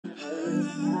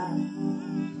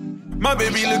My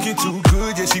baby looking too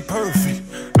good, yeah, she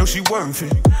perfect. No, she worth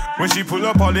it. When she pull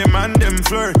up, all them man, them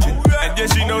flirting. And yeah,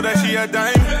 she know that she a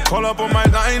dime. Call up on my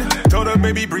line. Told her,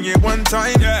 baby, bring it one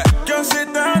time. Yeah. Girl,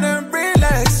 sit down and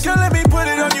relax. Girl, let me put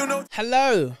it on you. Know.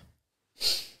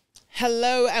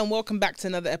 Hello, and welcome back to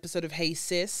another episode of Hey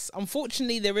Sis.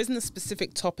 Unfortunately, there isn't a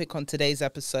specific topic on today's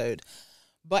episode,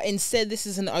 but instead, this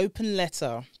is an open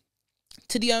letter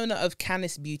to the owner of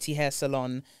Kannis Beauty Hair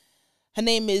Salon. Her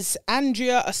name is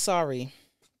ANDRIA ASARE.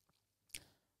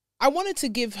 I wanted to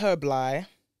give her a bly.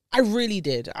 I really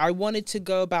did. I wanted to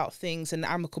go about things in an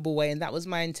amicable way, and that was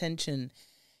my intention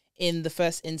in the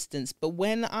first instance. But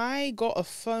when I got a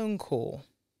phone call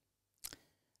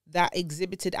that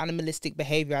exhibited animalistic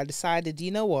behavior, I decided,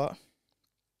 you know what?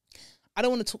 I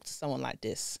don't want to talk to someone like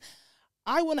this.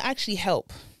 I want to actually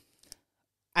help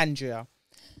ANDRIA.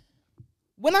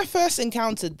 When I first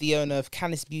encountered the owner of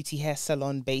Kannis Beauty Hair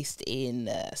Salon based in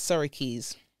Surrey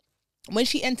Keys, when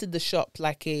she entered the shop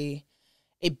like a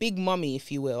big mummy,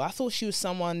 if you will, I thought she was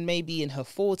someone maybe in her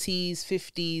 40s,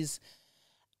 50s.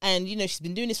 And, you know, she's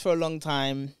been doing this for a long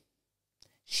time.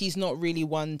 She's not really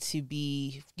one to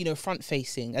be, you know,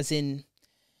 front-facing. As in,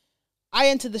 I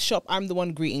entered the shop, I'm the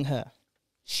one greeting her.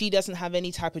 She doesn't have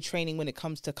any type of training when it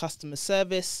comes to customer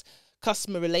service,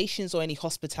 customer relations, or any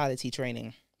hospitality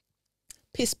training.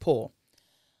 Piss poor.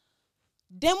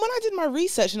 Then when I did my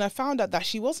research and I found out that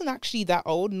she wasn't actually that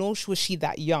old, nor was she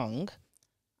that young,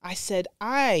 I said,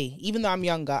 even though I'm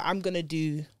younger, I'm going to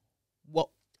do what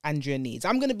ANDRIA needs.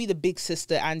 I'm going to be the big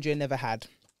sister ANDRIA never had.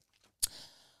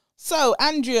 So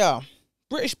ANDRIA,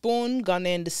 British-born,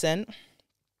 Ghanaian descent,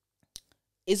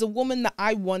 is a woman that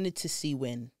I wanted to see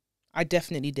win. I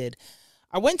definitely did.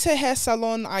 I went to a hair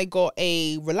salon. I got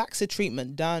a relaxer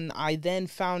treatment done. I then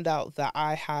found out that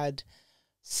I had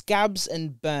scabs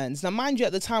and burns. Now, mind you,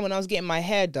 at the time when I was getting my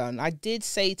hair done, I did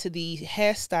say to the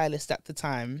hairstylist at the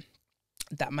time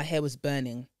that my hair was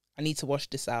burning. I need to wash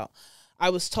this out.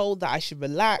 I was told that I should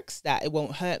relax, that it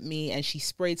won't hurt me, and she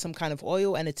sprayed some kind of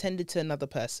oil and attended to another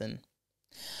person.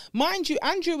 Mind you,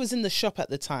 ANDRIA was in the shop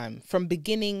at the time, from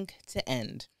beginning to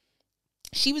end.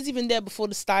 She was even there before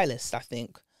the stylist, I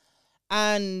think.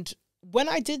 And when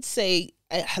I did say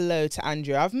hello to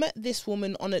ANDRIA, I've met this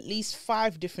woman on at least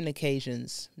 5 different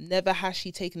occasions. Never has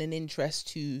she taken an interest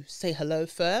to say hello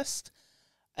first,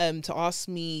 to ask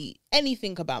me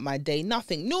anything about my day,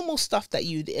 nothing. Normal stuff that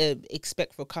you'd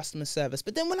expect for customer service.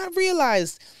 But then when I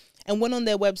realized and went on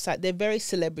their website, they're very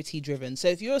celebrity driven. So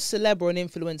if you're a celeb or an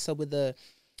influencer with a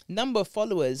number of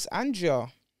followers, ANDRIA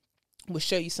will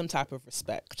show you some type of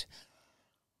respect.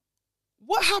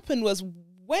 What happened was,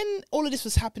 when all of this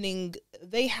was happening,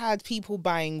 they had people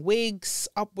buying wigs,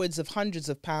 upwards of hundreds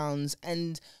of pounds,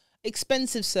 and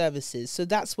expensive services. So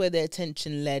that's where their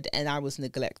attention led, and I was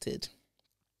neglected.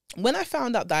 When I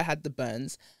found out that I had the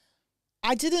burns,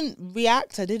 I didn't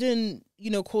react. I didn't,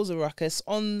 cause a ruckus.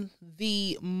 On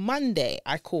the Monday,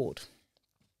 I called.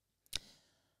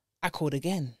 I called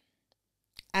again.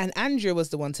 And ANDRIA was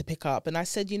the one to pick up. And I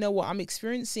said, you know what, I'm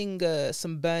experiencing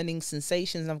some burning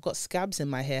sensations and I've got scabs in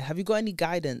my hair. Have you got any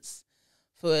guidance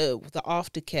for the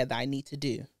aftercare that I need to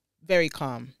do? Very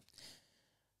calm.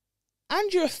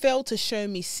 ANDRIA failed to show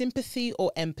me sympathy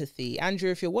or empathy.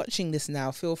 ANDRIA, if you're watching this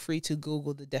now, feel free to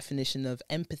Google the definition of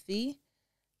empathy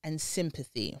and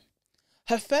sympathy.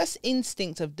 Her first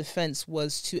instinct of defense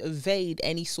was to evade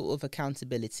any sort of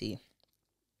accountability.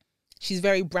 She's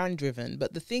very brand driven,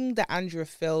 but the thing that ANDRIA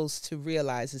fails to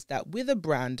realize is that with a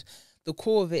brand, the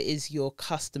core of it is your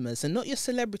customers and not your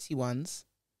celebrity ones,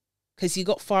 because you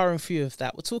got far and few of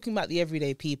that. We're talking about the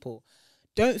everyday people.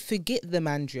 Don't forget them,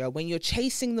 ANDRIA. When you're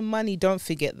chasing the money, don't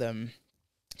forget them.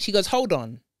 She goes, hold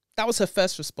on. That was her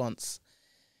first response.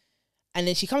 And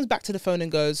then she comes back to the phone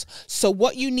and goes, so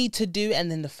what you need to do, and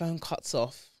then the phone cuts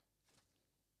off.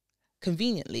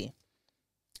 Conveniently.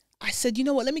 I said, you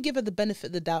know what, let me give her the benefit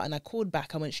of the doubt. And I called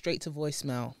back. I went straight to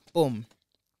voicemail. Boom.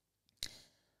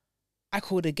 I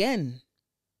called again.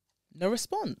 No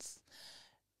response.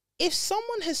 If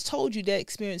someone has told you they're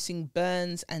experiencing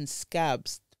burns and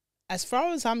scabs, as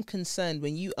far as I'm concerned,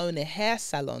 when you own a hair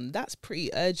salon, that's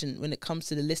pretty urgent when it comes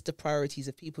to the list of priorities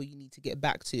of people you need to get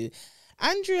back to.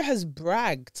 ANDRIA has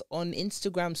bragged on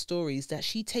Instagram stories that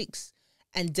she takes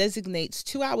and designates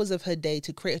 2 hours of her day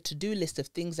to create a to-do list of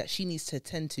things that she needs to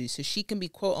attend to so she can be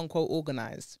quote-unquote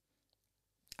organized.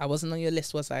 I wasn't on your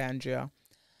list, was I, ANDRIA?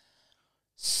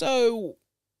 So,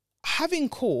 having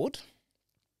called,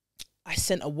 I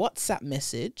sent a WhatsApp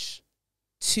message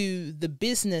to the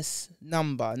business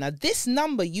number. Now, this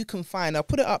number you can find, I'll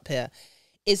put it up here,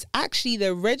 is actually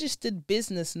the registered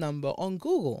business number on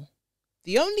Google.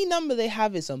 The only number they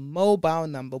have is a mobile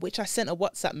number, which I sent a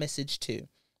WhatsApp message to.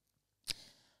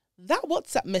 That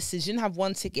WhatsApp message didn't have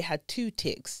one tick, it had 2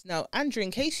 ticks. Now, Andrea,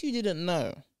 in case you didn't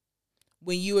know,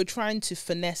 when you were trying to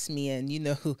finesse me and, you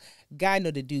know, guy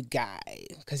know to do guy,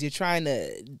 because you're trying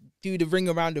to do the ring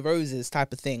around the roses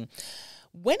type of thing.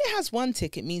 When it has 1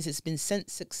 tick, it means it's been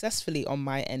sent successfully on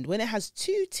my end. When it has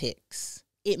 2 ticks,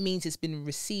 it means it's been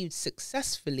received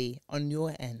successfully on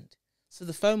your end. So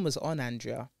the phone was on,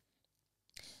 Andrea.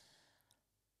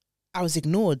 I was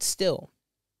ignored still.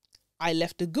 I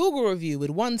left a Google review with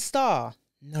 1 star,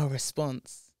 no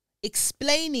response,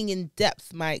 explaining in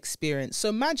depth my experience. So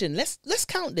imagine, let's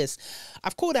count this.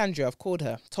 I've called Andrea, I've called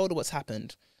her, told her what's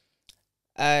happened.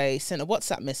 I sent a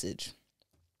WhatsApp message.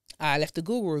 I left a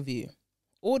Google review.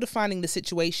 All defining the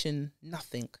situation,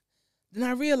 nothing. Then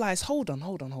I realized, hold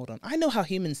on. I know how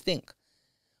humans think.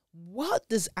 What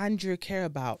does Andrea care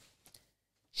about?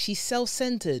 She's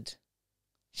self-centered.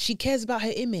 She cares about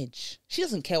her image. She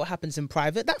doesn't care what happens in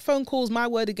private. That phone call's my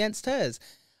word against hers.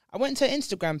 I went to her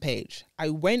Instagram page. I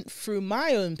went through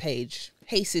my own page,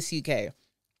 Hey Sis UK,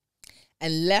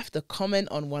 and left a comment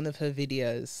on one of her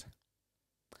videos.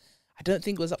 I don't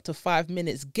think it was up to 5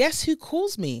 minutes. Guess who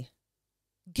calls me?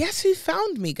 Guess who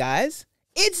found me, guys?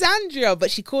 It's Andrea,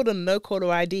 but she called on no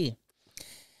caller ID.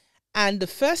 And the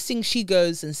first thing she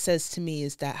goes and says to me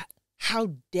is that,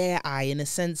 how dare I, in a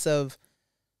sense of,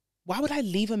 why would I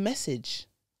leave a message?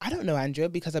 I don't know, Andrea,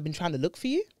 because I've been trying to look for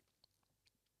you.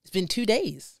 It's been 2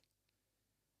 days.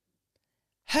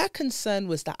 Her concern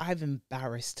was that I've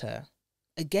embarrassed her.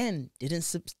 Again,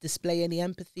 didn't display any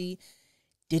empathy,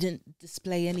 didn't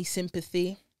display any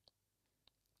sympathy.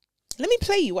 Let me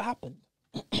play you what happened.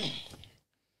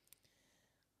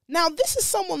 Now, this is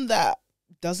someone that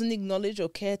doesn't acknowledge or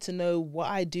care to know what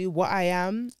I do, what I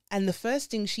am. And the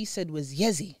first thing she said was,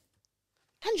 Yezzi.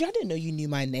 Andrea, I didn't know you knew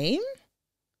my name.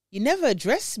 You never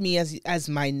addressed me as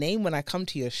my name when I come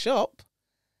to your shop.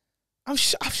 I'm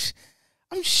shocked.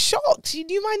 You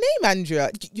knew my name,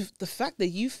 Andrea. The fact that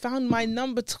you found my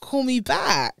number to call me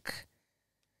back.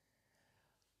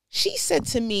 She said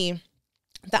to me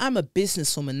that I'm a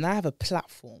businesswoman and I have a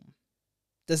platform.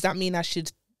 Does that mean I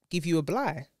should give you a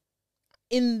blight?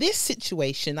 In this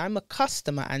situation, I'm a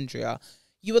customer, Andrea.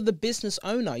 You are the business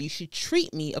owner. You should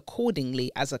treat me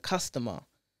accordingly as a customer.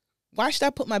 Why should I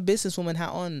put my businesswoman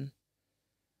hat on?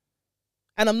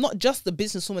 And I'm not just the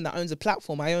businesswoman that owns a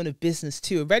platform. I own a business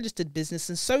too, a registered business,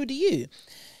 and so do you.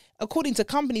 According to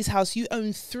Companies House, you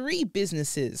own 3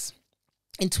 businesses.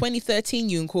 In 2013,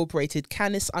 you incorporated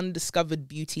Kannis Undiscovered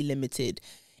Beauty Limited.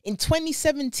 In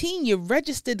 2017, you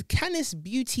registered Kannis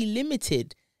Beauty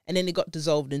Limited, and then it got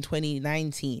dissolved in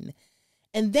 2019.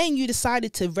 And then you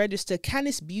decided to register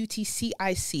Kannis Beauty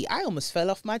CIC. I almost fell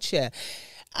off my chair.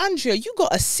 Andrea, you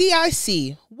got a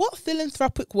CIC. What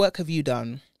philanthropic work have you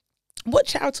done? What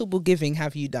charitable giving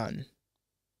have you done?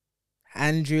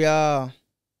 Andrea,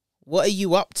 what are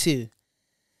you up to?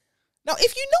 Now,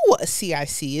 if you know what a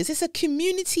CIC is, it's a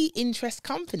community interest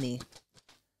company.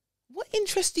 What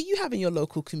interest do you have in your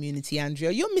local community,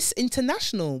 Andrea? You're Miss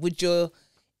International with your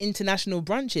international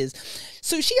branches.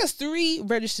 So she has 3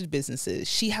 registered businesses.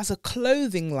 She has a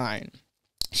clothing line.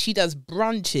 She does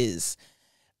brunches.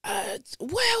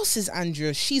 What else is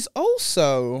Andrea? She's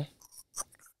also,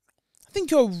 I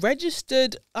think you're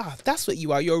registered, that's what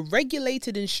you are. You're a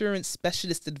regulated insurance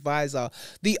specialist advisor,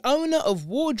 the owner of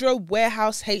Wardrobe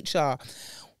Warehouse HR.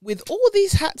 With all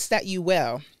these hats that you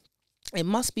wear, it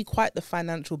must be quite the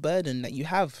financial burden that you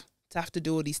have to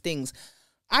do all these things.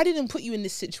 I didn't put you in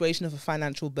this situation of a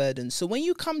financial burden. So when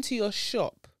you come to your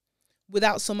shop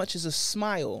without so much as a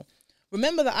smile,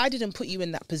 remember that I didn't put you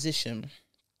in that position.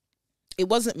 It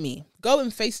wasn't me. Go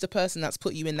and face the person that's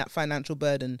put you in that financial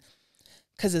burden,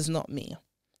 because it's not me.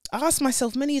 I asked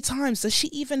myself many times, does she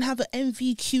even have an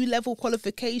MVQ level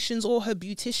qualifications or her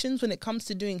beauticians when it comes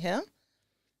to doing hair?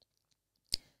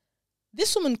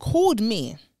 This woman called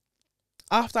me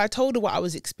after I told her what I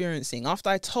was experiencing, after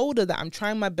I told her that I'm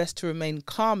trying my best to remain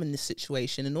calm in this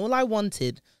situation, and all I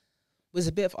wanted was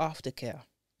a bit of aftercare.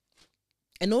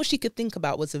 And all she could think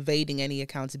about was evading any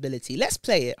accountability. Let's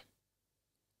play it.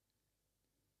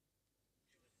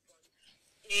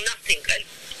 Nothing.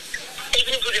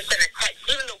 Even if we just send a text,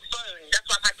 even the phone, that's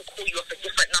why I've had to call you off a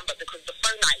different number, because the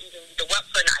phone the work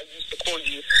phone that I used to call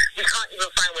you, we can't even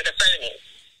find where the phone is.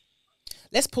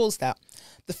 Let's pause that.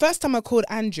 The first time I called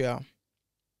Andrea,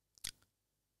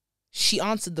 she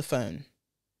answered the phone.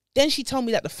 Then she told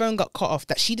me that the phone got cut off,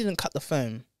 that she didn't cut the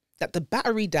phone, that the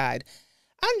battery died.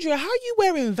 Andrea, how are you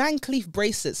wearing Van Cleef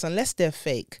bracelets unless they're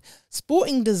fake,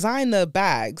 sporting designer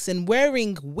bags and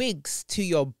wearing wigs to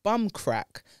your bum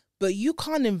crack, but you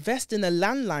can't invest in a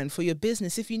landline for your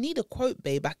business. If you need a quote,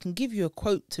 babe, I can give you a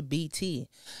quote to BT,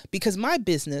 because my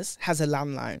business has a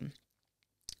landline.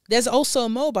 There's also a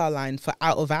mobile line for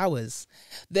out of hours.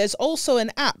 There's also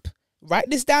an app.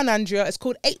 Write this down, Andrea. It's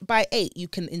called 8x8. You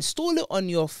can install it on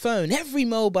your phone, every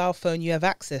mobile phone you have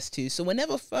access to. So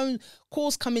whenever phone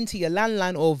calls come into your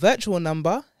landline or virtual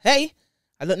number, hey,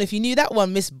 I don't know if you knew that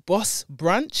one, Miss Boss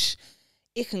Brunch,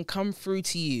 it can come through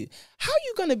to you. How are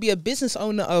you going to be a business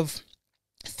owner of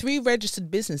 3 registered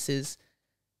businesses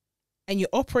and you're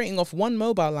operating off one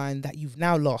mobile line that you've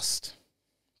now lost?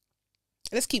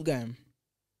 Let's keep going.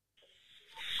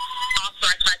 After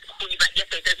I tried to call you back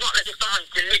yesterday, so it's not as if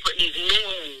someone's deliberately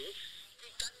ignoring you.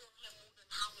 We've done your hair more than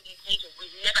how many occasions?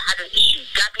 We've never had an issue.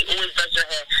 Gabby always does your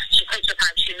hair. She takes her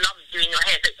time. She loves doing your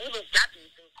hair. So even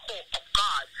Gabby's been caught off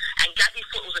guard. And Gabby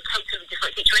thought it was a totally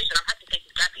different situation. I've had to say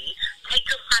to Gabby, take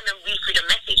your time and read through the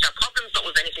message. Our problem's not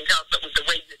with anything else, but with the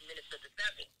way you administer the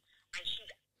service. And she's...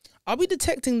 Are we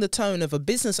detecting the tone of a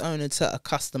business owner to a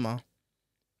customer?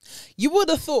 You would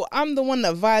have thought I'm the one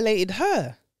that violated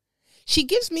her. She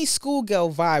gives me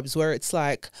schoolgirl vibes where it's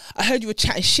like, I heard you were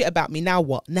chatting shit about me. Now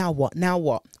what? Now what? Now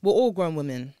what? We're all grown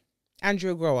women.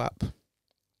 Andrea, grow up.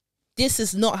 This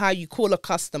is not how you call a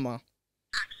customer.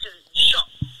 Absolutely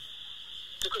shocked.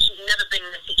 Because she's never been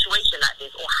in a situation like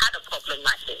this or had a problem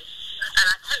like this. And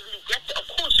I totally get it. Of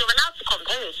course, you're allowed to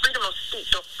complain. Freedom of speech.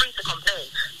 You're free to complain.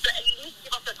 But at least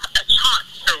give us a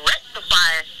chance to rectify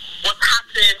what's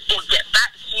happened or get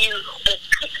back to you or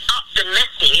pick up the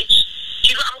message. Do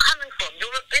you know where I'm coming from?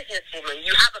 You're a businesswoman.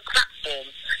 You have a platform.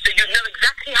 So you know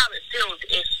exactly how it feels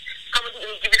if someone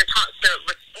didn't give you the chance to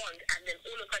respond and then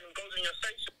all of a sudden goes on your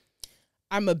social.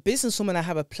 I'm a businesswoman. I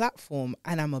have a platform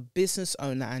and I'm a business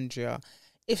owner, Andrea.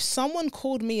 If someone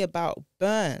called me about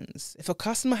burns, if a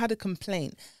customer had a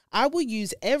complaint, I will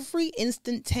use every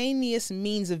instantaneous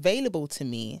means available to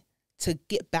me to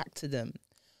get back to them.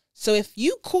 So if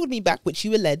you called me back, which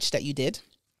you alleged that you did,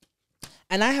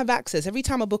 and I have access, every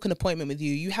time I book an appointment with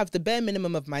you, you have the bare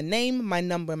minimum of my name, my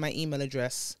number, and my email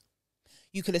address.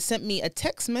 You could have sent me a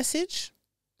text message.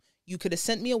 You could have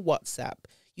sent me a WhatsApp.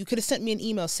 You could have sent me an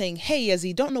email saying, hey,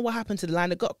 Yezzi, don't know what happened to the line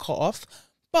that got cut off.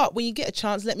 But when you get a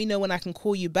chance, let me know when I can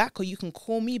call you back, or you can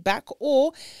call me back.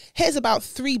 Or here's about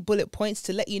 3 bullet points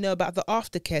to let you know about the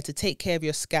aftercare to take care of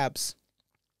your scabs.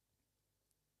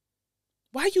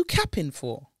 Why are you capping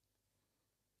for?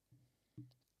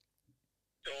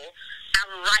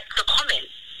 And write the comment.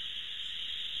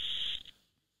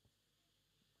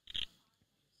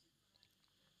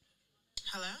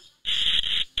 Hello?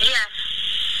 Yes.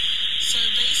 So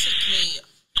basically,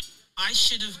 I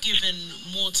should have given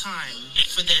more time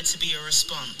for there to be a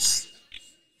response.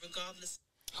 Regardless.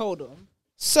 Hold on.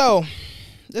 So,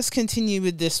 let's continue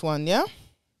with this one, yeah?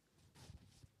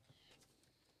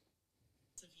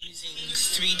 Using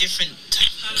 3 different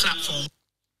platforms.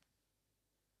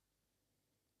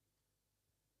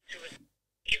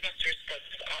 Give us a response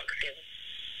to ask him.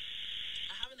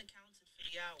 I haven't accounted for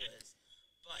the hours,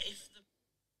 but if the...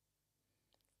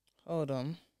 Hold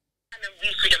on. And then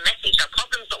read through the message. Our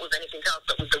problem's not with anything else,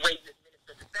 but with the way you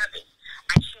administer the service.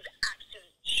 And she's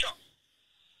absolutely shocked.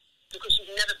 Because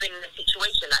she's never been in a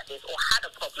situation like this or had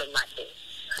a problem like this.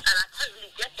 And I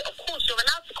totally get it. Of course, you're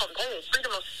allowed to complain.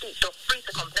 Freedom of speech. You're free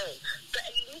to complain. But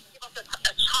at least give us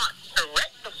a chance to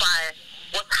rectify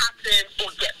what's happened or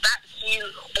get back to you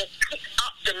or pick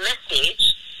up the message.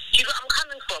 Do you know where I'm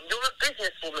coming from? You're a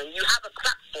businesswoman. You have a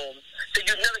platform. So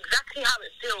you know exactly how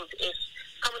it feels if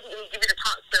someone didn't give you the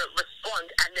chance to respond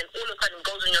and then all of a sudden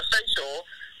goes on your social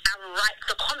and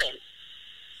writes a comment.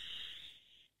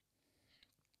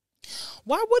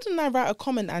 Why wouldn't I write a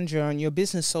comment, Andrea, on your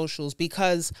business socials?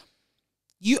 Because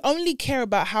you only care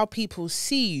about how people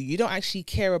see you. You don't actually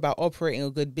care about operating a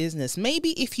good business.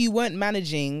 Maybe if you weren't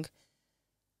managing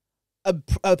a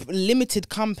limited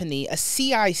company, a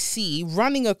CIC,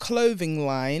 running a clothing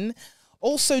line,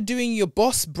 also doing your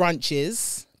boss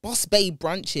brunches, boss babe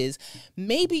brunches,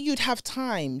 maybe you'd have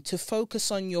time to focus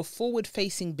on your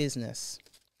forward-facing business.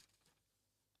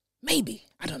 Maybe.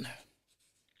 I don't know.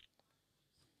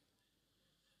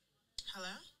 Hello?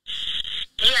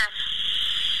 Yes.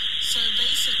 So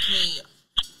basically,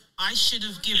 I should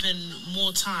have given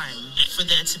more time for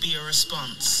there to be a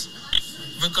response,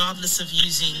 regardless of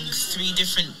using 3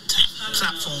 different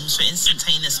platforms for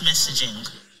instantaneous messaging.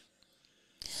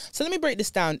 So let me break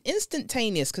this down.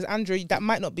 Instantaneous, because Andrea, that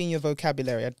might not be in your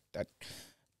vocabulary.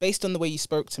 Based on the way you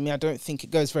spoke to me, I don't think it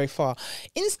goes very far.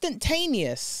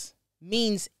 Instantaneous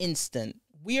means instant.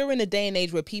 We are in a day and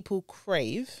age where people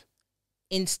crave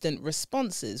instant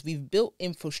responses. We've built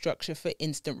infrastructure for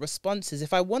instant responses.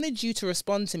 If I wanted you to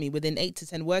respond to me within 8 to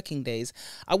 10 working days,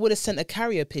 I would have sent a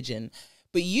carrier pigeon.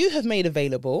 But you have made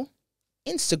available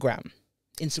Instagram.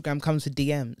 Instagram comes with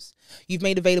DMs. You've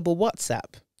made available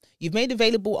WhatsApp. You've made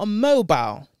available a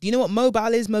mobile. Do you know what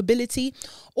mobile is? Mobility.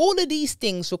 All of these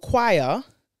things require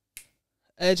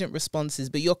urgent responses,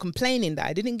 but you're complaining that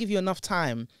I didn't give you enough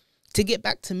time to get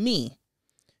back to me,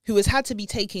 who has had to be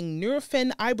taking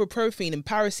Nurofen, ibuprofen and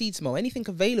paracetamol, anything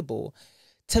available,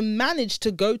 to manage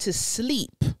to go to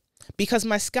sleep because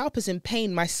my scalp is in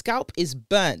pain. My scalp is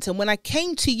burnt. And when I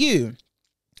came to you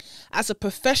as a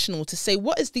professional to say,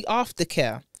 what is the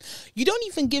aftercare? You don't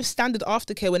even give standard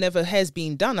aftercare whenever hair's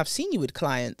being done. I've seen you with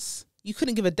clients. You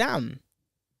couldn't give a damn.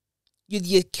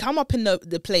 You come up in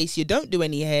the place, you don't do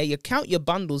any hair, you count your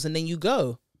bundles and then you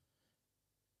go.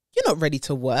 You're not ready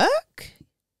to work.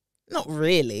 Not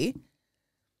really.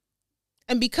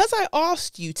 And because I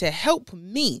asked you to help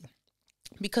me,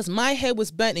 because my hair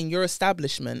was burnt in your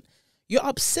establishment, you're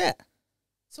upset.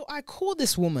 So I call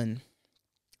this woman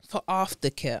for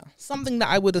aftercare. Something that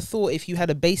I would have thought if you had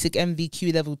a basic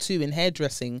MVQ level 2 in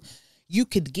hairdressing, you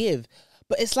could give.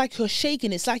 But it's like you're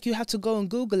shaking. It's like you have to go and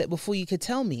Google it before you could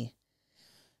tell me.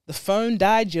 The phone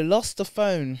died, you lost the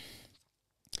phone.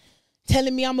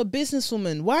 Telling me I'm a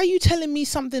businesswoman. Why are you telling me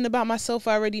something about myself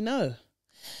I already know?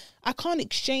 I can't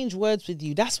exchange words with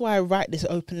you. That's why I write this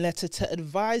open letter, to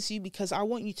advise you, because I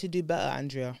want you to do better,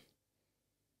 Andrea.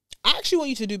 I actually want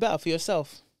you to do better for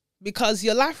yourself, because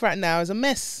your life right now is a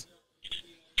mess.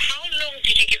 How long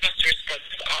did you give us the response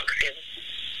to ask him?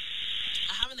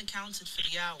 I haven't accounted for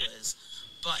the hours.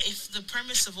 But if the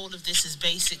premise of all of this is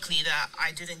basically that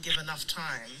I didn't give enough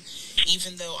time,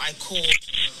 even though I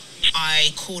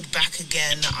called back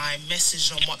again, I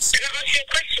messaged on WhatsApp. Can I ask you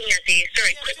a question, Yezzi?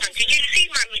 Sorry, Yeah, quick one. Did you see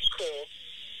my missed call?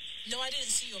 No, I didn't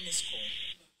see your missed call.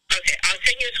 Okay, I'll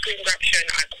send you a screen grab showing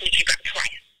I called you back twice.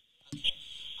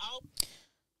 Okay.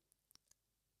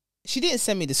 She didn't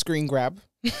send me the screen grab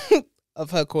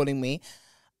of her calling me.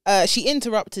 She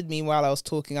interrupted me while I was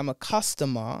talking. I'm a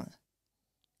customer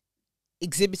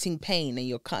exhibiting pain and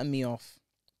you're cutting me off.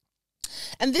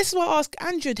 And this is why I ask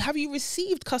Andrew, have you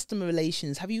received customer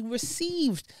relations? Have you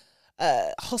received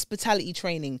hospitality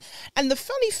training? And the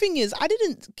funny thing is, I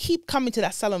didn't keep coming to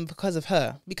that salon because of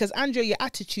her. Because Andrea, your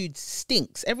attitude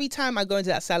stinks. Every time I go into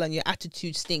that salon, your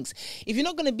attitude stinks. If you're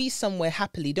not going to be somewhere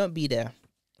happily, don't be there.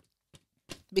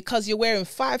 Because you're wearing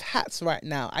 5 hats right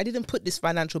now. I didn't put this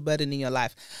financial burden in your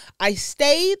life. I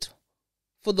stayed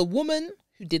for the woman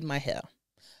who did my hair.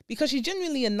 Because she's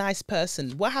genuinely a nice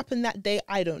person. What happened that day,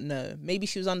 I don't know. Maybe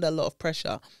she was under a lot of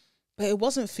pressure. But it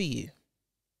wasn't for you.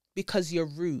 Because you're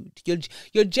rude.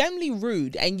 You're generally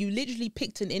rude. And you literally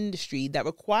picked an industry that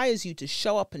requires you to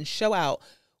show up and show out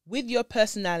with your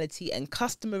personality and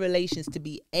customer relations to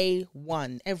be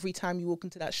A1 every time you walk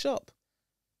into that shop.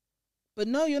 But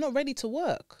no, you're not ready to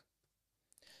work.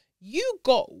 You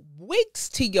got wigs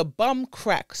to your bum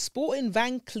crack, sporting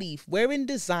Van Cleef, wearing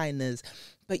designers,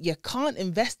 but you can't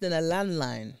invest in a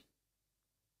landline.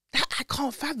 That I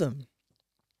can't fathom.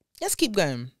 Let's keep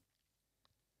going.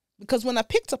 Because when I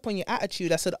picked up on your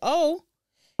attitude, I said, oh,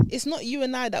 it's not you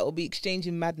and I that will be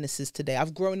exchanging madnesses today.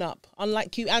 I've grown up.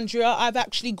 Unlike you, Andrea, I've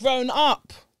actually grown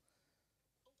up.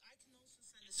 I can also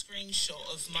send a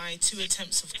screenshot of my 2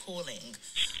 attempts of calling.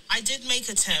 I did make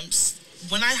attempts.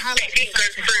 When I highlighted... It didn't go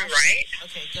through, right?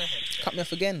 Okay, go ahead. Cut me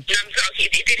off again. No, I'm sorry,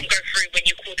 it didn't go through when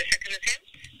you called the second attempt?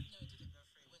 No, it didn't go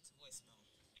through. It went to voicemail.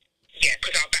 Yeah,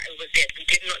 because our battery was dead. We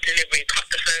did not deliver it, cut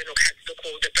the phone or cancel the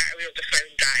call. The battery of the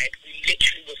phone died. We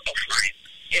literally was offline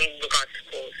in regards to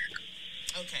calls.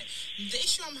 Okay. The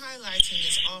issue I'm highlighting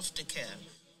is aftercare,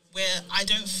 where I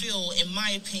don't feel, in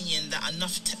my opinion, that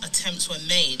enough attempts were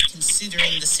made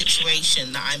considering the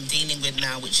situation that I'm dealing with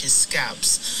now, which is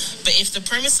SCABS. But if the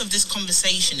premise of this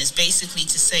conversation is basically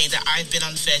to say that I've been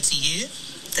unfair to you,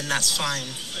 then that's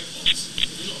fine.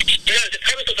 No, the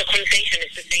premise of the conversation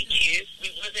is to say to you,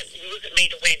 we wasn't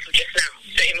made aware until just now.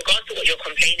 So in regards to what you're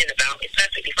complaining about, it's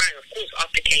perfectly fine. Of course,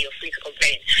 aftercare, you're free to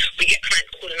complain. We get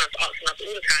clients calling us, asking us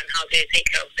all the time how they take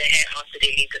care of their hair after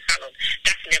they leave the salon.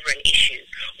 That's never an issue.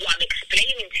 What I'm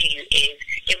explaining to you is,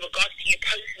 in regards to you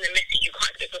posting a message, you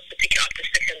can't expect us to pick it up the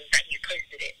second that you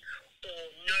posted it, or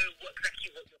know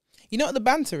exactly what you're... You know what the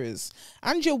banter is?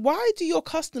 Andrea, why do your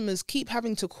customers keep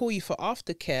having to call you for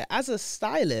aftercare? As a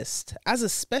stylist, as a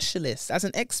specialist, as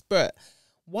an expert,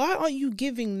 why aren't you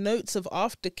giving notes of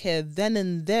aftercare then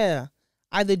and there,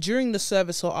 either during the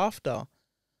service or after?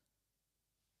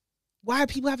 Why are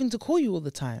people having to call you all the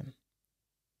time?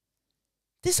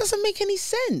 This doesn't make any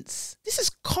sense. This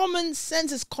is common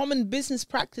sense. It's common business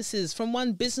practices from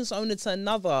one business owner to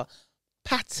another.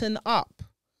 Pattern up.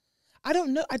 I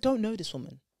don't know this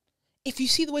woman. If you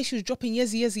see the way she was dropping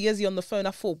Yezzi on the phone,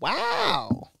 I thought,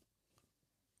 wow.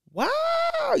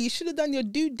 Wow, you should have done your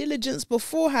due diligence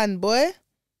beforehand, boy.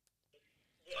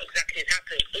 What exactly has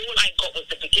happened? All I got was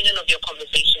the beginning of your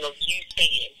conversation of you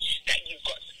saying that you've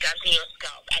got scabs in your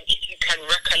scalp, and if you can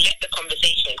recollect the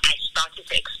conversation, I started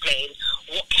to explain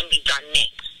what can be done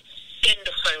next. Then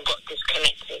the phone got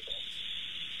disconnected.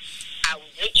 I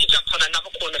literally jumped on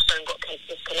another call and the phone got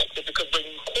disconnected because when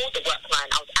you called the work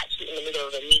line, I was actually in the middle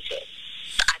of a meeting.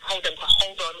 So I told them to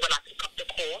hold on when I pick up the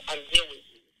call and deal with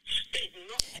you.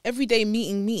 Every day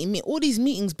meeting, all these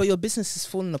meetings, but your business is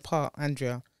falling apart,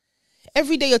 Andrea.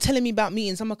 Every day you're telling me about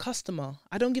meetings. I'm a customer.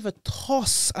 I don't give a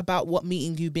toss about what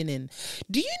meeting you've been in.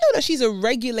 Do you know that she's a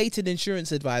regulated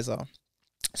insurance advisor?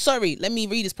 Sorry, let me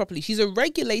read this properly. She's a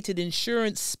regulated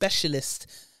insurance specialist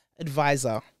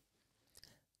advisor.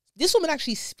 This woman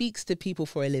actually speaks to people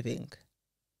for a living.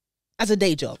 As a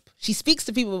day job. She speaks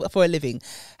to people for a living.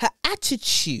 Her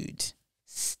attitude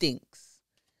stinks.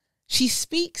 She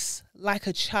speaks like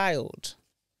a child.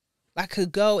 Like a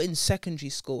girl in secondary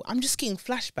school. I'm just getting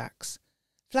flashbacks.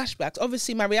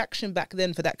 Obviously, my reaction back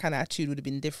then for that kind of attitude would have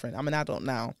been different. I'm an adult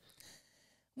now.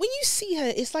 When you see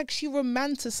her, it's like she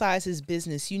romanticizes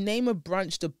business. You name a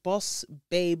brunch, the Boss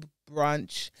Babe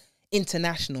Brunch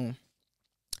International.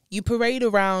 You parade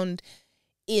around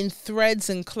in threads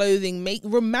and clothing,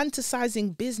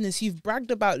 romanticizing business. You've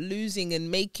bragged about losing and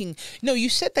making. No, you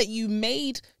said that you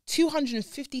made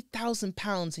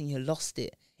 £250,000 and you lost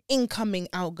it. Incoming,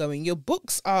 outgoing. Your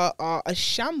books are a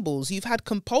shambles. You've had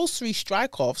compulsory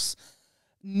strike-offs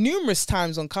numerous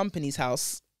times on Company's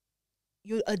House.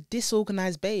 You're a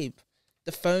disorganized babe.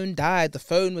 The phone died. The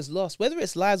phone was lost. Whether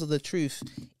it's lies or the truth,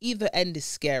 either end is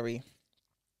scary.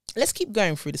 Let's keep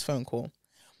going through this phone call.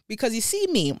 Because you see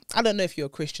me, I don't know if you're a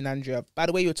Christian, Andrea. By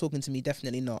the way you're talking to me,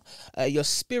 definitely not. Your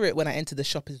spirit when I enter the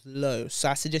shop is low. So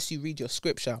I suggest you read your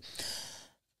scripture.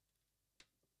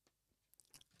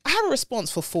 I have a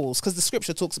response for fools because the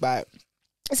scripture talks about it.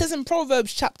 It says in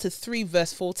Proverbs chapter 3,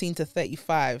 verse 14 to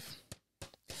 35.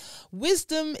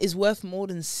 Wisdom is worth more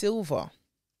than silver.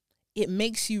 It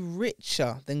makes you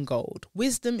richer than gold.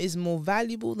 Wisdom is more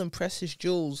valuable than precious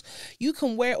jewels. You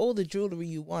can wear all the jewelry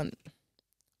you want,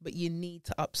 but you need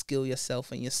to upskill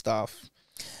yourself and your staff.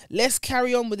 Let's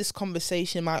carry on with this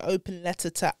conversation. My open letter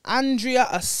to ANDRIA,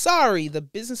 ASARE, the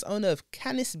business owner of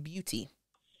Kannis Beauty.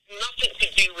 Nothing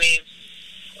to do with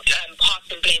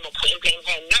passing blame or putting blame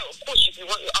here. No, of course, if you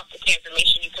want your aftercare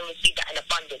information, you can receive that in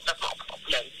abundance. That's not a problem.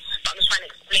 But I'm just trying to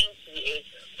explain to you is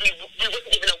we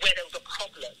wasn't even aware there was a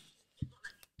problem.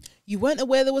 You weren't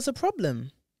aware there was a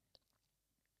problem?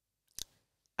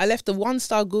 I left a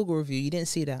 1-star Google review. You didn't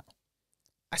see that.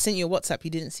 I sent you a WhatsApp.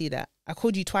 You didn't see that. I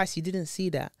called you twice. You didn't see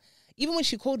that. Even when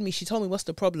she called me, she told me, what's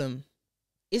the problem?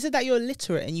 Is it that you're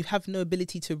illiterate and you have no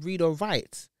ability to read or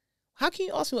write? How can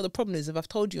you ask me what the problem is if I've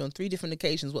told you on 3 different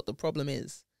occasions what the problem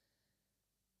is?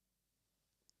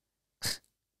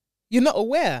 You're not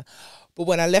aware. But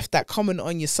when I left that comment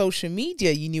on your social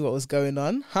media, you knew what was going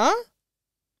on, huh?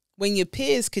 When your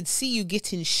peers could see you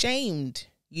getting shamed,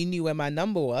 you knew where my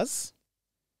number was.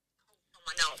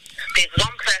 Someone else. There's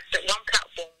one person, one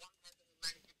platform, one person who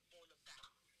manages all of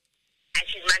that. And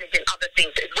she's managing other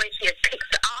things. It's when she has picked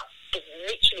it up, it's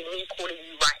literally me calling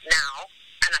you right now.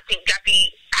 And I think Gabby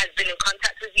has been in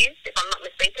contact with you, if I'm not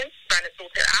mistaken, trying to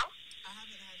sort it out. I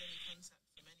haven't had any contact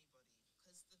from anybody.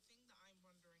 Because the thing that I'm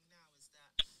wondering now is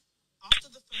that after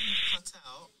the phone cut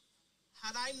out,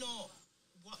 had I not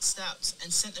WhatsApped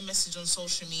and sent a message on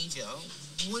social media,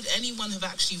 would anyone have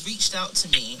actually reached out to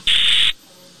me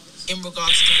in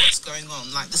regards to what's going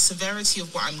on? Like the severity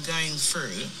of what I'm going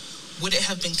through, would it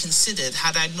have been considered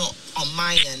had I not on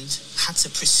my end had to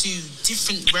pursue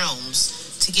different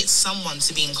realms to get someone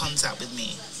to be in contact with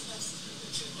me?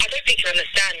 I don't think you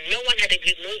understand. No one had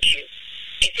ignored you.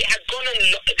 If it had gone on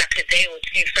like a day or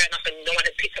two, fair enough, and no one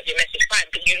had picked up your message, fine.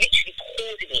 But you literally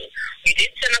called me. You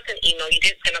didn't send us an email. You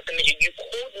didn't send us a message. You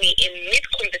called me in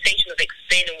mid-conversation of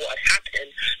explaining what had happened.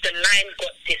 The line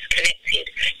got disconnected,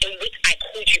 in which I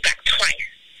called you back twice.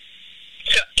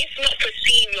 So if not for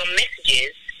seeing your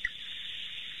messages,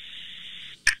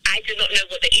 I do not know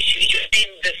what the issue is. You're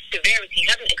saying the severity. You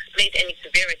haven't explained any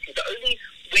severity. The only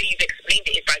way you've explained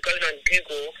it is by going on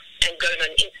Google and going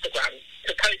on Instagram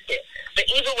to post it. But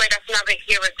either way, that's neither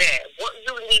here or there. What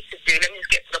you need to do, let me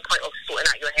just get to the point of sorting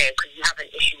out your hair because you have an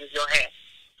issue with your hair.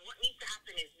 What needs to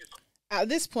happen is... At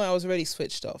this point, I was already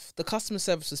switched off. The customer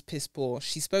service was piss poor.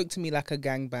 She spoke to me like a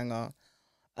gangbanger.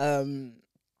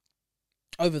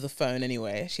 over the phone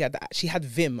anyway. She had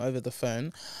Vim over the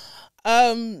phone.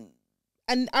 And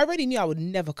I already knew I would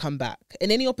never come back.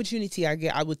 And any opportunity I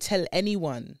get, I would tell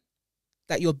anyone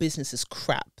that your business is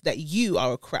crap, that you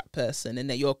are a crap person, and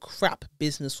that you're a crap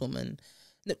businesswoman.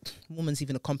 No, woman's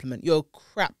even a compliment. You're a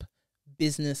crap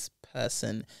business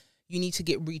person. You need to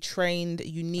get retrained.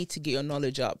 You need to get your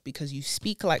knowledge up because you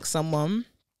speak like someone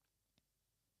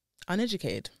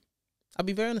uneducated. I'll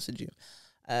be very honest with you.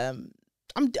 I'm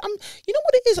you know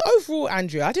what it is overall,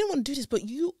 Andrea? I didn't want to do this, but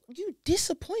you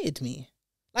disappointed me.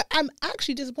 Like, I'm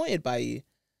actually disappointed by you.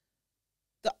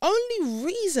 The only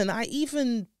reason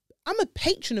I'm a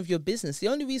patron of your business. The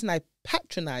only reason I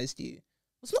patronized you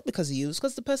was not because of you. It was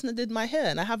because the person that did my hair,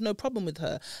 and I have no problem with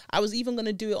her. I was even going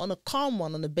to do it on a calm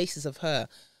one on the basis of her.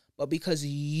 But because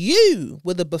you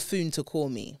were the buffoon to call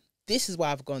me, this is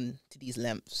why I've gone to these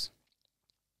lengths.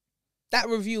 That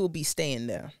review will be staying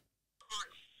there.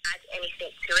 Add anything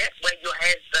to it where your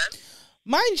hair's done.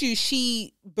 Mind you,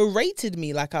 she berated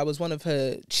me like I was one of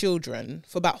her children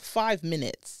for about 5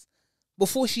 minutes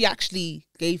before she actually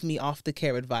gave me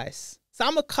aftercare advice. So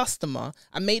I'm a customer.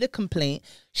 I made a complaint.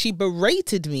 She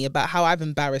berated me about how I've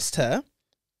embarrassed her.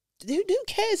 Who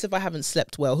cares if I haven't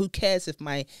slept well? Who cares if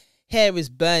my hair is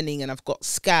burning and I've got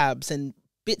scabs and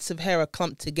bits of hair are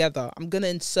clumped together? I'm going to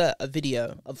insert a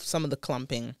video of some of the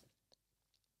clumping.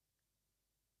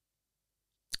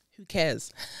 Who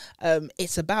cares?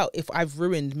 It's about if I've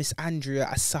ruined Miss Andrea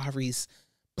Asare's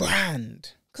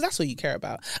brand. Because that's what you care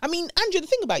about. I mean, Andrea, the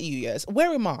thing about you is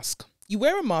wear a mask. You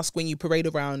wear a mask when you parade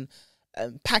around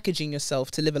packaging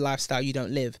yourself to live a lifestyle you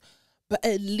don't live. But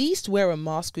at least wear a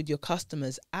mask with your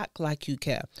customers. Act like you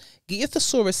care. Get your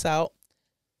thesaurus out.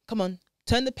 Come on.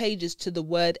 Turn the pages to the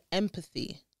word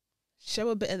empathy. Show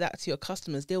a bit of that to your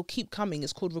customers. They'll keep coming.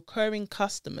 It's called recurring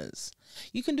customers.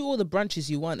 You can do all the brunches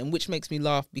you want, and which makes me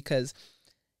laugh because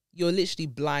you're literally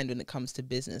blind when it comes to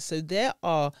business. So there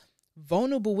are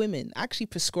vulnerable women actually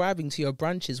prescribing to your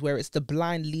brunches where it's the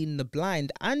blind leading the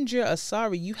blind. Andrea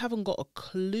Asare, you haven't got a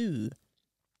clue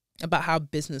about how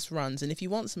business runs. And if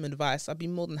you want some advice, I'd be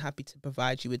more than happy to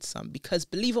provide you with some. Because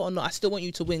believe it or not, I still want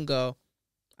you to win, girl.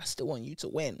 I still want you to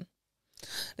win.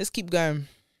 Let's keep going.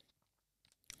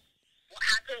 What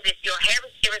happens if your hair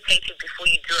is irritated before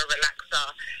you do a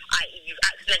relaxer, i.e. you've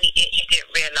accidentally itched, you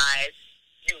didn't realise,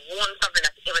 you've worn something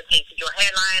that's irritated your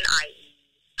hairline, i.e.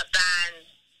 a band,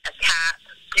 a cap,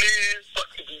 glue, got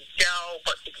to be gel,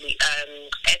 got to be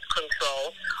edge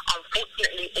control.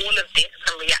 Unfortunately, all of this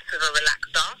can react with a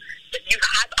relaxer. But you've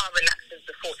had our relaxers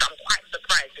before, so I'm quite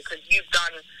surprised because you've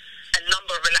done a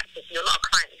number of relaxers. You're not a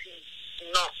client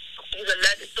who's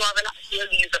allergic to our relaxer. You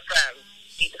only use a firm.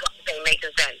 They make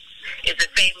sense. It's the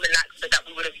same relaxer that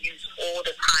we would have used all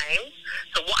the time.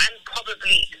 So what I'm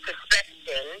probably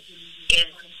suspecting is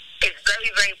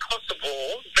very, very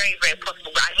possible,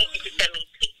 but I need you to send me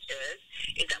pictures,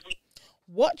 is that we...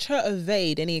 Watch her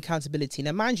evade any accountability.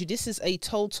 Now, mind you, this is a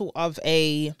total of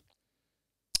a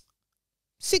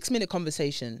 6-minute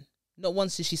conversation. Not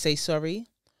once did she say sorry.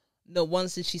 Not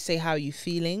once did she say, how are you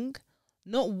feeling?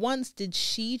 Not once did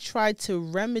she try to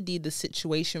remedy the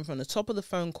situation from the top of the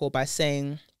phone call by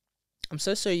saying, I'm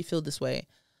so sorry you feel this way.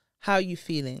 How are you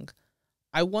feeling?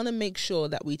 I want to make sure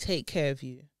that we take care of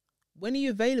you. When are you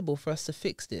available for us to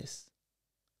fix this?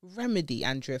 Remedy,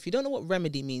 Andrea. If you don't know what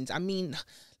remedy means, I mean,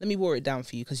 let me water it down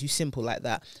for you because you're simple like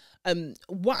that.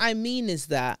 What I mean is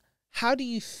that how do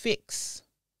you fix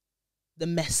the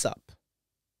mess up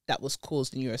that was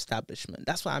caused in your establishment?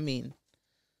 That's what I mean.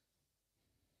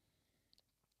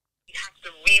 You have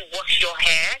to rewash your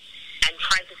hair and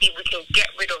try to see if we can get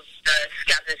rid of the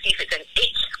scabs and see if it's an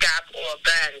itch scab or a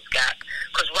burn scab.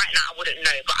 Because right now I wouldn't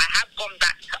know. But I have gone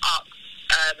back to ask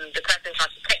the person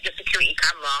trying to check the security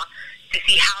camera to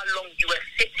see how long you were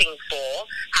sitting for,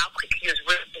 how quickly you was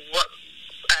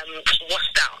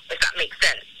washed out, if that makes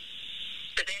sense.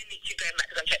 So then need to go back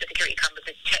to check the security camera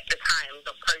to check the times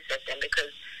of processing,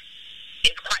 because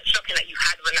it's quite shocking that you've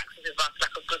had relaxers with us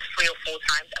like a good 3 or 4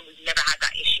 times and we've never had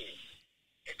that issue.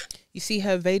 You see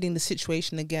her evading the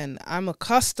situation again. I'm a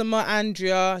customer,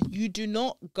 Andrea. You do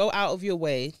not go out of your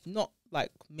way, not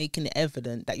like making it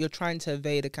evident that you're trying to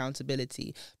evade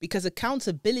accountability, because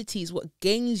accountability is what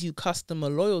gains you customer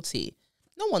loyalty.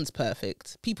 No one's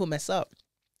perfect. People mess up.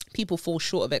 People fall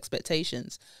short of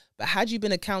expectations. But had you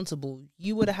been accountable,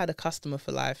 you would have had a customer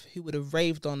for life who would have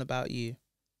raved on about you.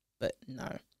 But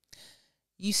no.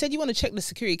 You said you want to check the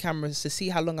security cameras to see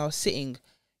how long I was sitting.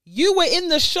 You were in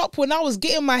the shop when I was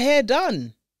getting my hair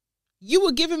done. You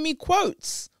were giving me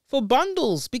quotes for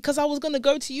bundles because I was going to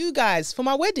go to you guys for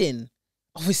my wedding.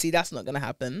 Obviously, that's not going to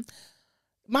happen.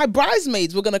 My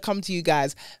bridesmaids were going to come to you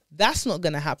guys. That's not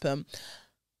going to happen.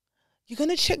 You're going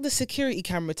to check the security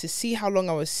camera to see how long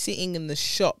I was sitting in the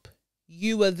shop.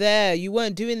 You were there. You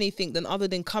weren't doing anything then other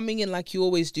than coming in like you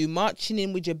always do, marching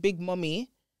in with your big mommy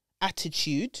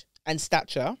attitude and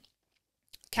stature,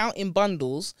 counting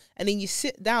bundles, and then you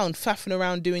sit down faffing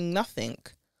around doing nothing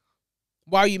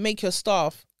while you make your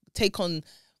staff take on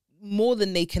more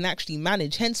than they can actually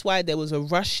manage. Hence why there was a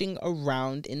rushing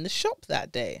around in the shop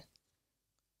that day.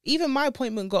 Even my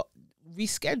appointment got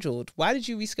rescheduled. Why did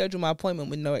you reschedule my appointment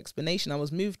with no explanation? I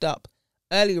was moved up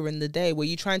earlier in the day. Were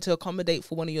you trying to accommodate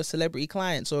for one of your celebrity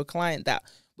clients or a client that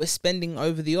was spending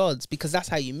over the odds? Because that's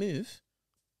how you move.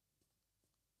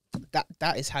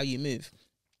 That is how you move.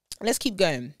 Let's keep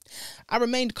going. I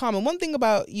remained calm. And one thing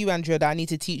about you, Andrea, that I need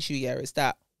to teach you here is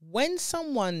that when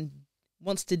someone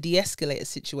wants to de-escalate a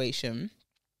situation,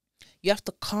 you have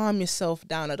to calm yourself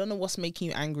down. I don't know what's making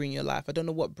you angry in your life. I don't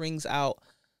know what brings out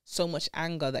so much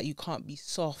anger that you can't be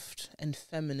soft and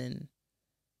feminine.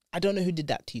 I don't know who did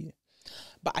that to you.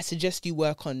 But I suggest you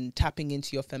work on tapping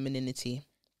into your femininity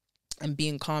and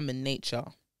being calm in nature.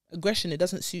 Aggression, it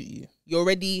doesn't suit you. You're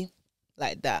already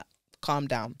like that. Calm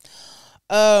down.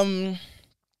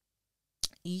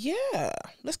 Yeah,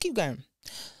 let's keep going.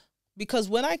 Because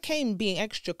when I came being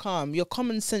extra calm, your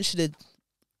common sense should have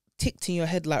ticked in your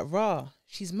head like, rah,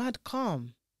 she's mad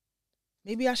calm.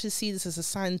 Maybe I should see this as a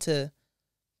sign to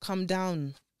come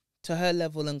down to her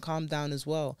level and calm down as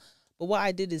well. But what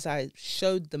I did is I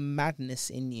showed the madness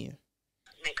in you.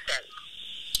 Makes sense.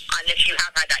 Unless you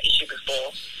have had that issue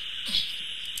before.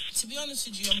 To be honest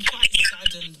with you, I'm quite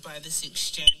saddened by this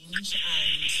exchange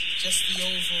and just the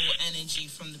overall energy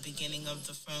from the beginning of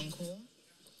the phone call.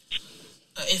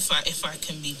 If I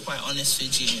can be quite honest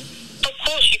with you. Of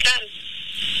course you can.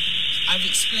 I've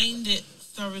explained it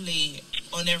thoroughly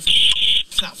on every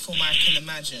platform I can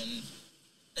imagine,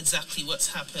 exactly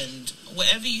what's happened.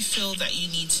 Whatever you feel that you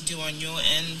need to do on your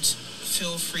end,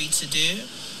 feel free to do.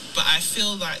 But I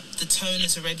feel like the tone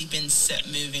has already been set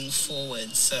moving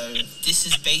forward. So this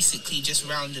is basically just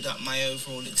rounded up my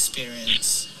overall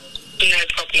experience. No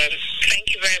problem. Thank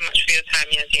you very much for your time,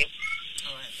 Yezzi.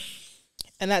 All right.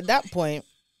 And at that point,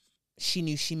 she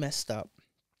knew she messed up.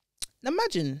 Now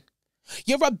imagine,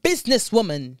 you're a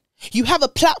businesswoman. You have a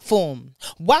platform.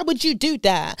 Why would you do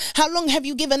that? How long have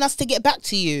you given us to get back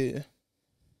to you?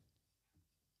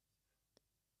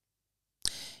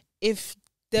 If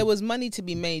there was money to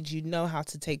be made, you'd know how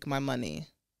to take my money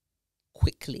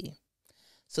quickly.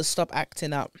 So stop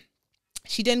acting up.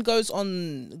 She then goes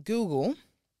on Google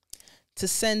to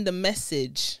send a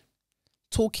message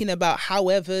talking about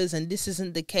howevers and this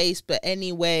isn't the case, but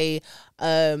anyway,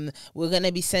 we're going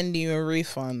to be sending you a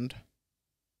refund.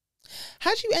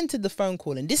 Had you entered the phone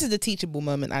call, and this is the teachable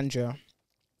moment, Andrea,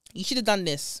 you should have done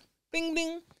this. Bing,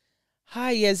 bing.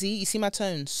 Hi, Yezzi. You see my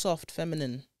tone? Soft,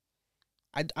 feminine.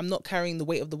 I'm not carrying the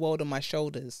weight of the world on my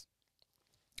shoulders.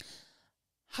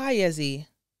 Hi, Yezzi.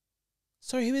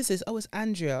 Sorry, who is this? Oh, it's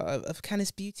Andrea of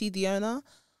Kannis Beauty, the owner.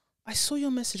 I saw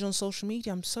your message on social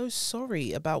media. I'm so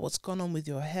sorry about what's gone on with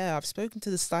your hair. I've spoken to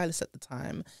the stylist at the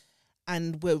time,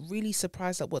 and we're really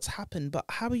surprised at what's happened. But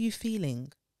how are you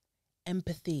feeling?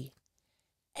 Empathy.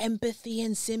 Empathy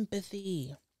and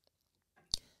sympathy.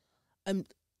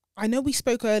 I know we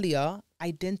spoke earlier,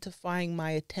 identifying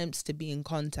my attempts to be in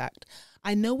contact.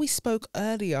 I know we spoke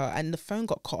earlier and the phone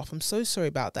got cut off. I'm so sorry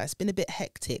about that. It's been a bit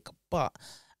hectic, but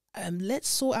let's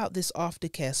sort out this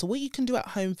aftercare. So what you can do at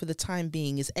home for the time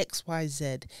being is X, Y,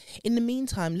 Z. In the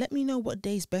meantime, let me know what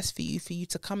day is best for you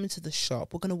to come into the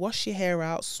shop. We're going to wash your hair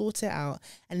out, sort it out,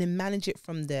 and then manage it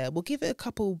from there. We'll give it a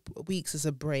couple weeks as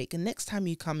a break. And next time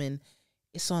you come in,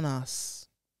 it's on us.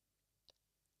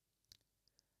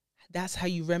 That's how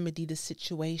you remedy the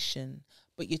situation.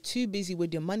 But you're too busy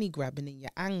with your money grabbing and your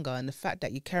anger and the fact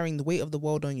that you're carrying the weight of the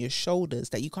world on your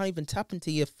shoulders, that you can't even tap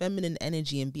into your feminine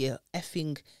energy and be a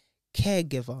effing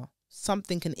caregiver.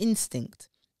 Something, an instinct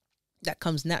that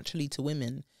comes naturally to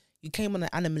women. You came on an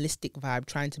animalistic vibe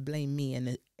trying to blame me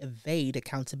and evade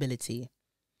accountability.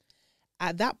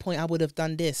 At that point, I would have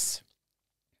done this.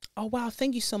 Oh, wow.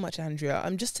 Thank you so much, Andrea.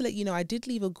 Just to let you know, I did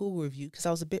leave a Google review because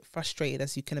I was a bit frustrated,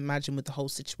 as you can imagine, with the whole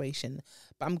situation.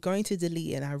 But I'm going to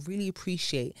delete it, and I really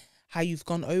appreciate how you've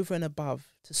gone over and above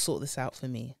to sort this out for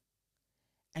me.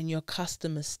 And your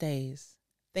customer stays.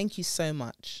 Thank you so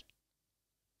much.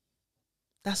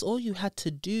 That's all you had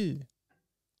to do.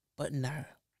 But no.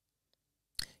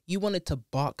 You wanted to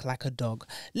bark like a dog.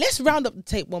 Let's round up the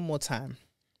tape one more time.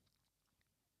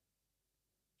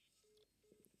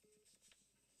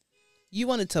 You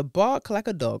wanted to bark like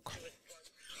a dog.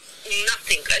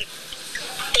 Nothing. And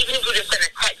even if we just send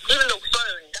a text, even the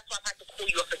phone, that's why I've had to call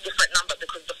you off a different number,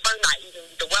 because the phone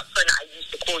the work phone that I used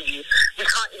to call you, we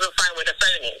can't even find where the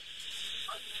phone is.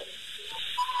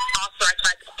 After I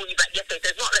tried to call you back yesterday, so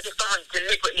it's not like if someone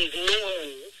deliberately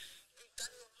ignoring you. We've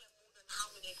done your hair more than how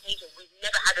many occasions? We've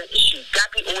never had an issue.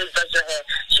 Gabby always does your hair.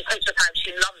 She takes her time. She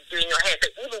loves doing your hair. So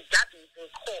even Gabby's been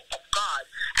caught off guard.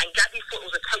 And Gabby thought it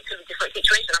was a totally different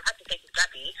situation. I've had to say to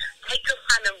Gabby, take your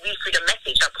time and read through the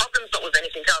message. Her problem's not with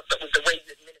anything else, but with the way you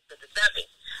administer the service.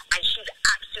 And she's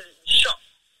absolutely shocked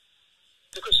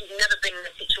because she's never been in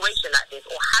a situation like this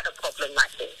or had a problem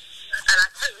like this. And I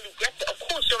totally get it. Of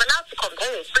course, you're allowed to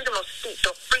complain. Freedom of speech.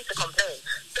 You're free to complain.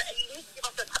 But at least give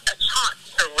us a chance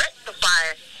to rectify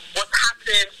what's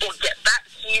happened or get back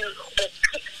to you or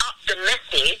pick up the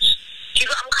message. Do you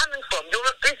know what I'm coming from? You're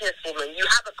a businesswoman. You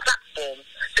have a platform.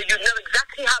 So you know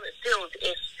exactly how it feels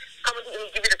if someone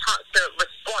didn't give you the chance to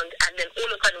respond and then all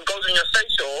of a sudden goes on your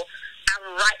social and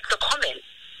writes a comment.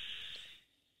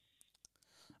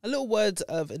 A little word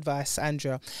of advice,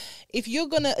 Andrea. If you're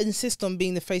going to insist on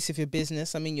being the face of your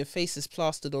business, I mean, your face is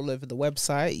plastered all over the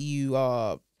website. You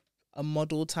are a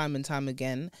model time and time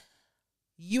again.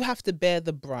 You have to bear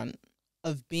the brunt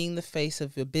of being the face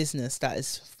of your business that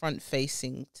is front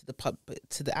facing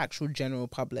to the actual general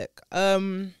public.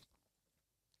 I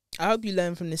hope you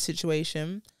learn from this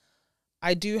situation.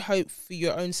 I do hope for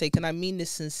your own sake, and I mean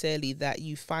this sincerely, that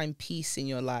you find peace in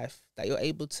your life, that you're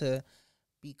able to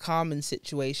be calm in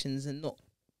situations and not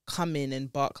come in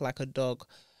and bark like a dog.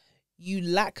 You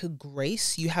lack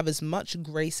grace. You have as much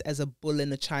grace as a bull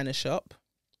in a china shop.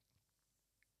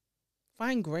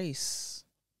 Find grace.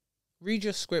 Read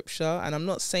your scripture. And I'm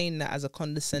not saying that as a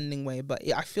condescending way, but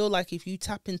I feel like if you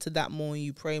tap into that more and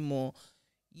you pray more,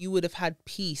 you would have had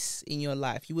peace in your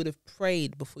life. You would have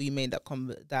prayed before you made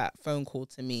that phone call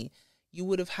to me. You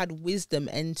would have had wisdom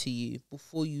enter you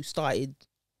before you started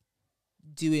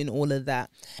doing all of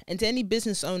that. And to any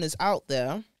business owners out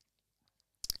there,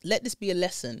 let this be a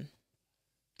lesson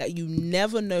that you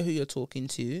never know who you're talking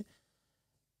to.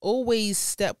 Always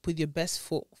step with your best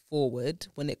foot forward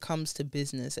when it comes to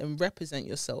business and represent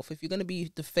yourself. If you're going to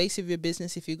be the face of your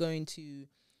business, if you're going to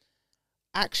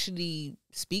actually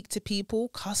speak to people,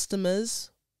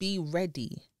 customers, be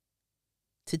ready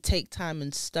to take time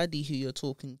and study who you're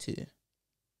talking to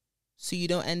so you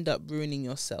don't end up ruining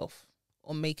yourself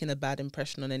or making a bad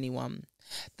impression on anyone.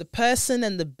 The person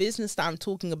and the business that I'm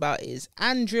talking about is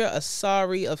ANDRIA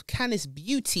ASARE of Kannis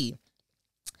Beauty.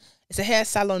 It's a hair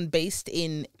salon based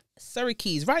in Surrey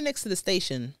Keys, right next to the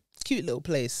station. Cute little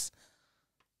place.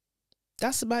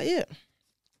 That's about it.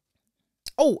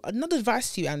 Oh, another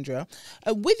advice to you, Andrea.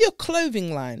 With your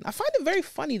clothing line, I find it very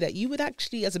funny that you would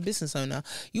actually, as a business owner,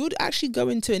 you would actually go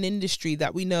into an industry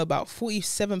that we know about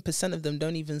 47% of them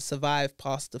don't even survive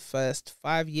past the first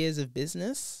 5 years of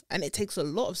business. And it takes a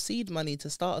lot of seed money to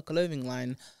start a clothing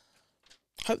line.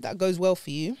 Hope that goes well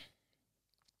for you.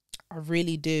 I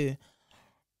really do.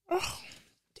 Oh,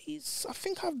 I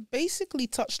think I've basically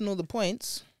touched on all the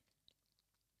points.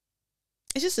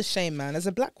 It's just a shame, man. As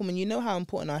a black woman, you know how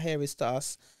important our hair is to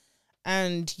us.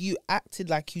 And you acted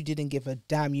like you didn't give a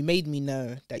damn. You made me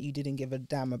know that you didn't give a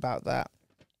damn about that.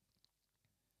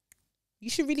 You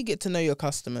should really get to know your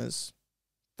customers.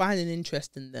 Find an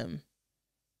interest in them.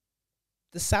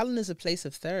 The salon is a place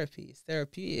of therapy. It's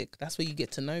therapeutic. That's where you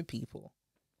get to know people.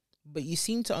 But you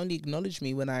seem to only acknowledge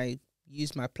me when I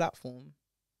use my platform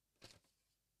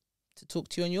to talk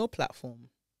to you on your platform.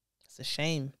 It's a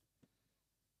shame.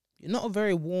 You're not a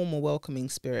very warm or welcoming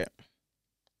spirit.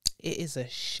 It is a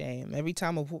shame. Every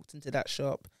time I've walked into that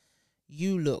shop,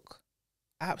 you look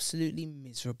absolutely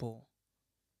miserable.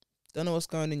 Don't know what's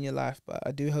going on in your life, but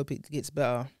I do hope it gets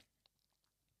better.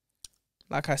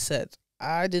 Like I said,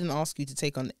 I didn't ask you to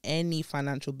take on any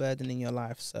financial burden in your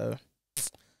life, so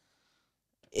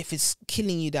if it's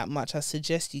killing you that much, I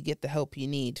suggest you get the help you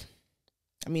need.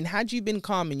 I mean, had you been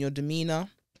calm in your demeanor,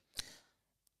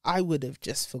 I would have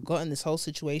just forgotten this whole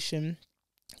situation,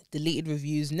 deleted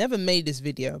reviews, never made this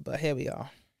video, but here we are.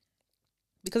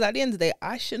 Because at the end of the day,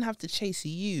 I shouldn't have to chase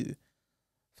you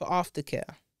for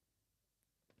aftercare.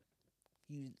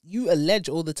 You allege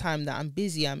all the time that I'm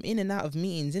busy, I'm in and out of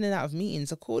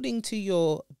meetings, According to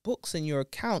your books and your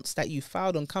accounts that you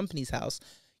filed on Companies House,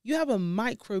 you have a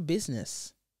micro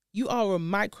business. You are a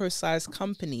micro-sized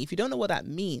company. If you don't know what that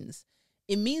means,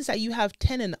 it means that you have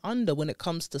 10 and under when it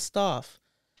comes to staff.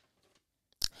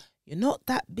 You're not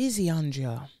that busy,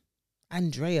 Andrea.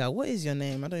 What is your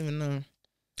name? I don't even know.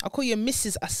 I'll call you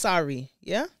Mrs. ASARE,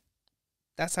 yeah?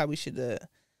 That's how we should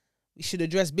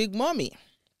address Big Mommy.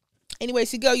 Anyway,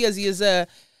 so go, Yezzi, is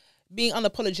being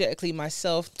unapologetically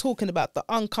myself, talking about the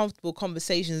uncomfortable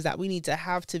conversations that we need to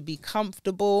have to be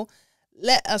comfortable.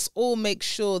 Let us all make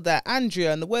sure that,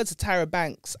 Andrea, in the words of Tyra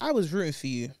Banks, I was rooting for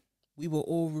you. We were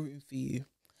all rooting for you.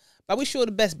 But I wish you all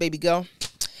the best, baby girl.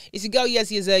 It's your girl,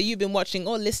 Yezzir. You've been watching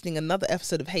or listening another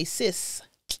episode of Hey Sis.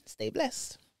 Stay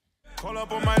blessed. Call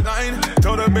up on my line,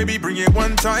 told her baby bring it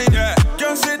one time. Yeah.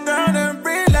 Girl sit down and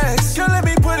relax. Girl let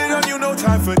me put it on you, no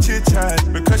time for chit chat.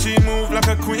 Because she moved like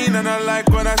a queen and I like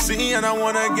what I see and I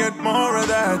wanna get more of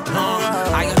that.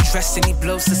 I undress and he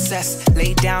blows success.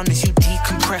 Lay down as you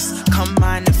decompress. Come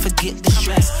mine and forget the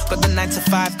stress. Got the 9 to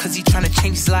 5 cause he tryna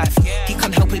change his life. He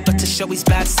can't help it but to show his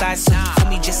bad side. So for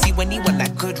me Jesse when he want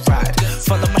that good ride.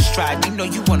 Follow my stride, you know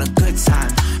you want a good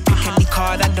time. Pick any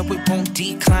card, I know it won't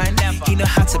decline. He know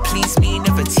how to please me,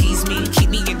 never tease me. Keep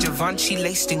me in Givenchy,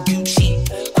 laced in Gucci.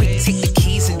 Quick, take the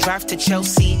keys and drive to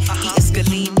Chelsea. Eat a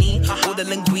scalini, order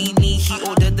linguine. He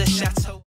ordered the chateau.